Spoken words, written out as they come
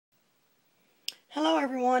Hello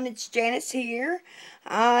everyone, it's Janice here.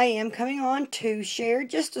 I am coming on to share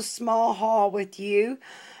just a small haul with you.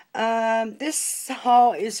 This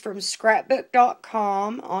haul is from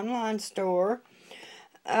scrapbook.com online store.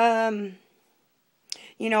 Um,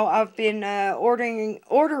 I've been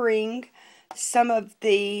ordering some of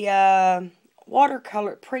the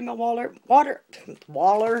watercolor Prima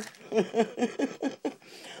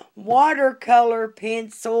watercolor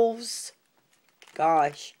pencils.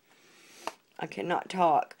 Gosh, I cannot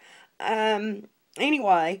talk.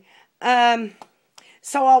 Anyway, so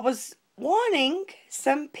I was wanting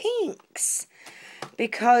some pinks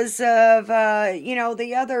because of,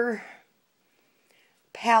 the other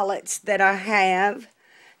palettes that I have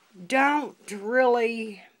don't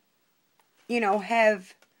really,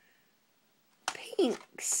 have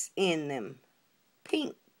pinks in them.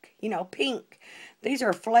 Pink. Pink. These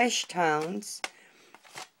are flesh tones.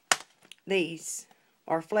 These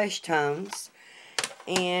are flesh tones.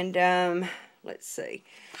 And, let's see.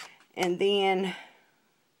 And then,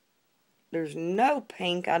 there's no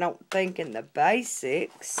pink, I don't think, in the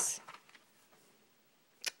basics.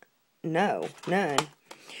 No, none.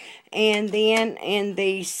 And then, in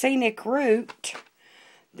the Scenic Route,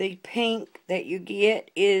 the pink that you get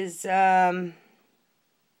is, the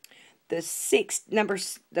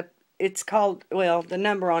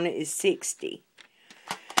number on it is 60.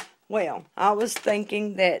 Well, I was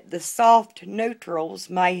thinking that the soft neutrals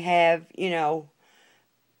may have,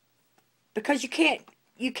 because you can't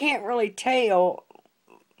really tell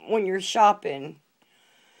when you're shopping,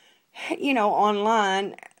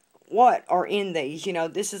 online what are in these.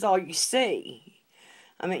 This is all you see.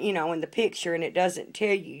 I mean, in the picture, and it doesn't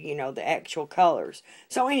tell you, the actual colors.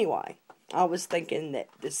 So anyway, I was thinking that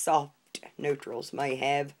the soft neutrals may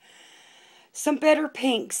have some better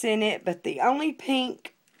pinks in it, but the only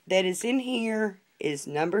pink that is in here is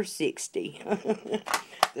number 60.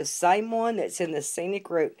 The same one that's in the Scenic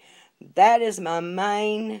Route. That is my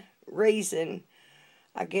main reason,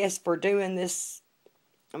 I guess, for doing this.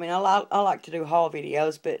 I mean, I like to do haul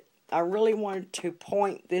videos, but I really wanted to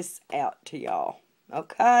point this out to y'all.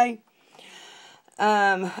 Okay?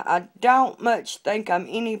 I don't much think I'm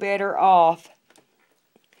any better off,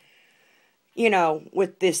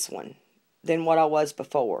 with this one than what I was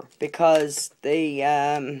before, because the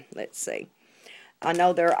let's see, I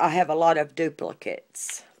know I have a lot of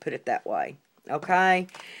duplicates, put it that way. Okay,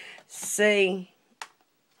 see,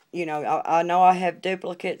 I know I have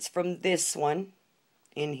duplicates from this one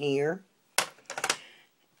in here,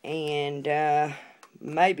 and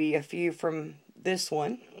maybe a few from this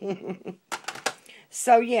one.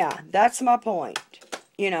 So yeah, that's my point.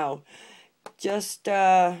 Just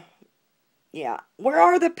yeah. Where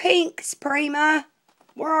are the pinks, Prima?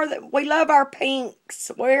 We love our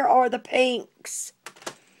pinks. Where are the pinks?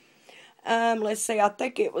 Let's see. I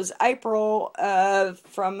think it was April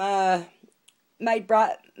from Made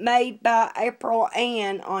by April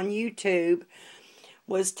Ann on YouTube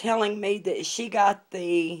was telling me that she got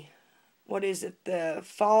the, the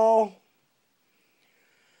fall,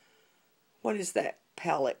 what is that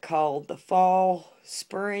palette called? The fall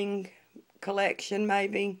spring collection,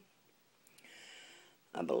 maybe,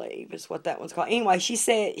 I believe is what that one's called. Anyway, she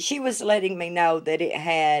said she was letting me know that it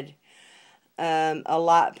had a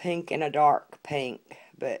light pink and a dark pink.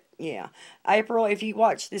 But yeah, April, if you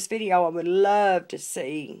watch this video, I would love to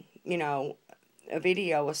see, a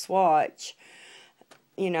video, a swatch,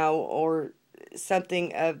 or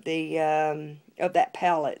something of the of that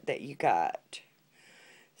palette that you got.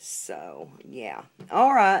 So yeah,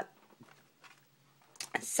 all right.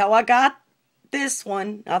 So I got this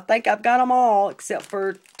one. I think I've got them all except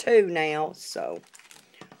for 2 now, so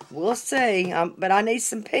we'll see. But I need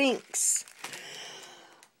some pinks.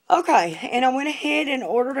 Okay, and I went ahead and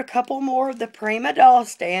ordered a couple more of the Prima doll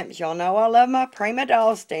stamps. Y'all know I love my Prima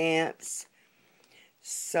doll stamps.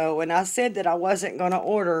 So, and I said that I wasn't going to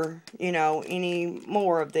order, any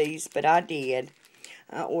more of these, but I did.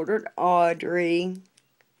 I ordered Audrey.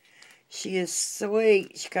 She is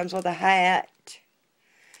sweet. She comes with a hat.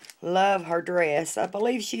 Love her dress. I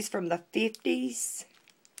believe she's from the 50s.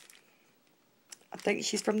 I think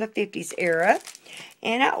she's from the 50s era.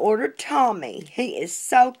 And I ordered Tommy. He is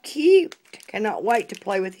so cute. Cannot wait to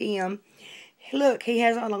play with him. Look, he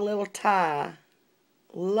has on a little tie.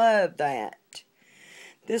 Love that.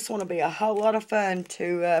 This one will be a whole lot of fun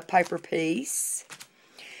to paper piece.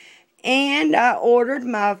 And I ordered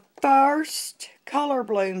my first Color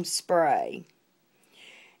Bloom spray.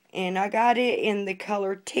 And I got it in the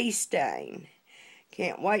color Tea Stain.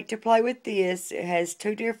 Can't wait to play with this. It has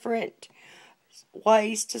 2 different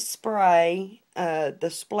ways to spray the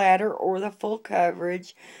splatter or the full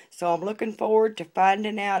coverage. So I'm looking forward to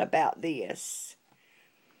finding out about this.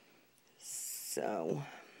 So,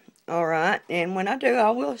 alright, and when I do,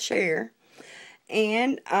 I will share.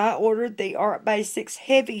 And I ordered the Art Basics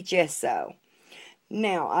Heavy Gesso.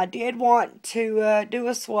 Now, I did want to do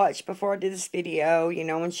a swatch before I did this video, you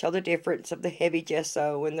know, and show the difference of the heavy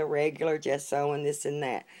gesso and the regular gesso and this and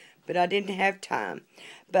that. But I didn't have time.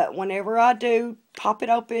 But whenever I do pop it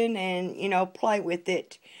open and, you know, play with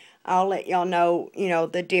it, I'll let y'all know, you know,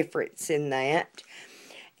 the difference in that.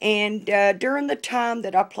 And during the time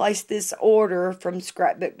that I placed this order from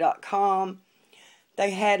scrapbook.com,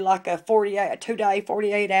 they had like a 2-day,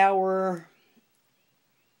 48-hour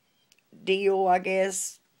deal, I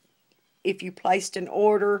guess. If you placed an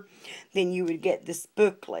order, then you would get this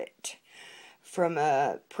booklet from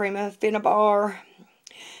Prima Finnabar.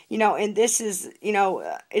 You know, and this is, you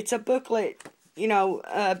know, it's a booklet, you know,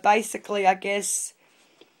 basically, I guess,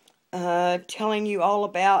 telling you all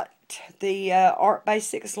about the Art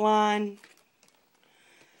Basics line.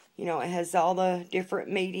 You know, it has all the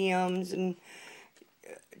different mediums and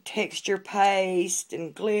texture paste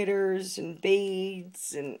and glitters and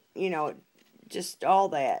beads and, you know, just all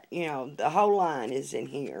that. You know, the whole line is in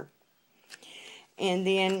here. And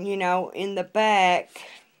then, you know, in the back,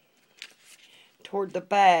 toward the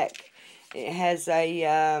back, it has a,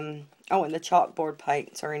 oh, and the chalkboard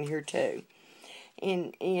paints are in here too.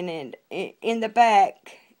 In the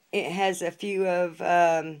back, it has a few of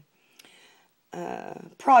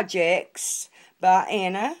projects by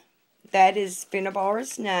Anna. That is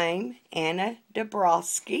Finnabar's name, Anna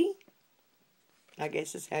Dabrowski. I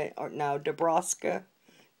guess it's how, or no, Dabrowska.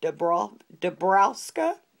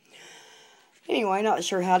 Dabrowska. Anyway, not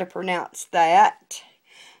sure how to pronounce that.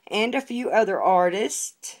 And a few other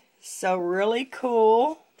artists. So really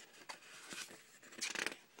cool.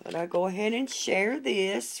 But I'll go ahead and share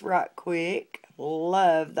this right quick.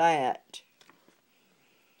 Love that.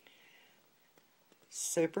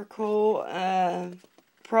 Super cool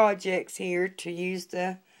projects here to use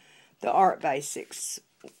the Art Basics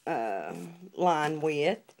line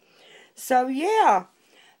with. So yeah,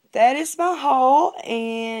 that is my haul.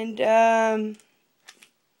 And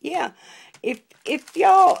yeah, if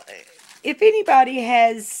anybody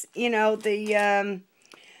has, you know, the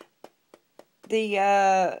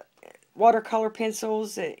watercolor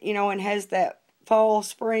pencils, you know, and has that fall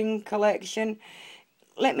spring collection,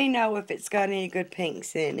 let me know if it's got any good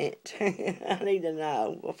pinks in it. I need to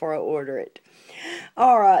know before I order it.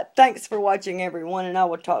 Alright, thanks for watching, everyone, and I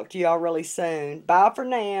will talk to y'all really soon. Bye for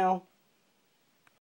now.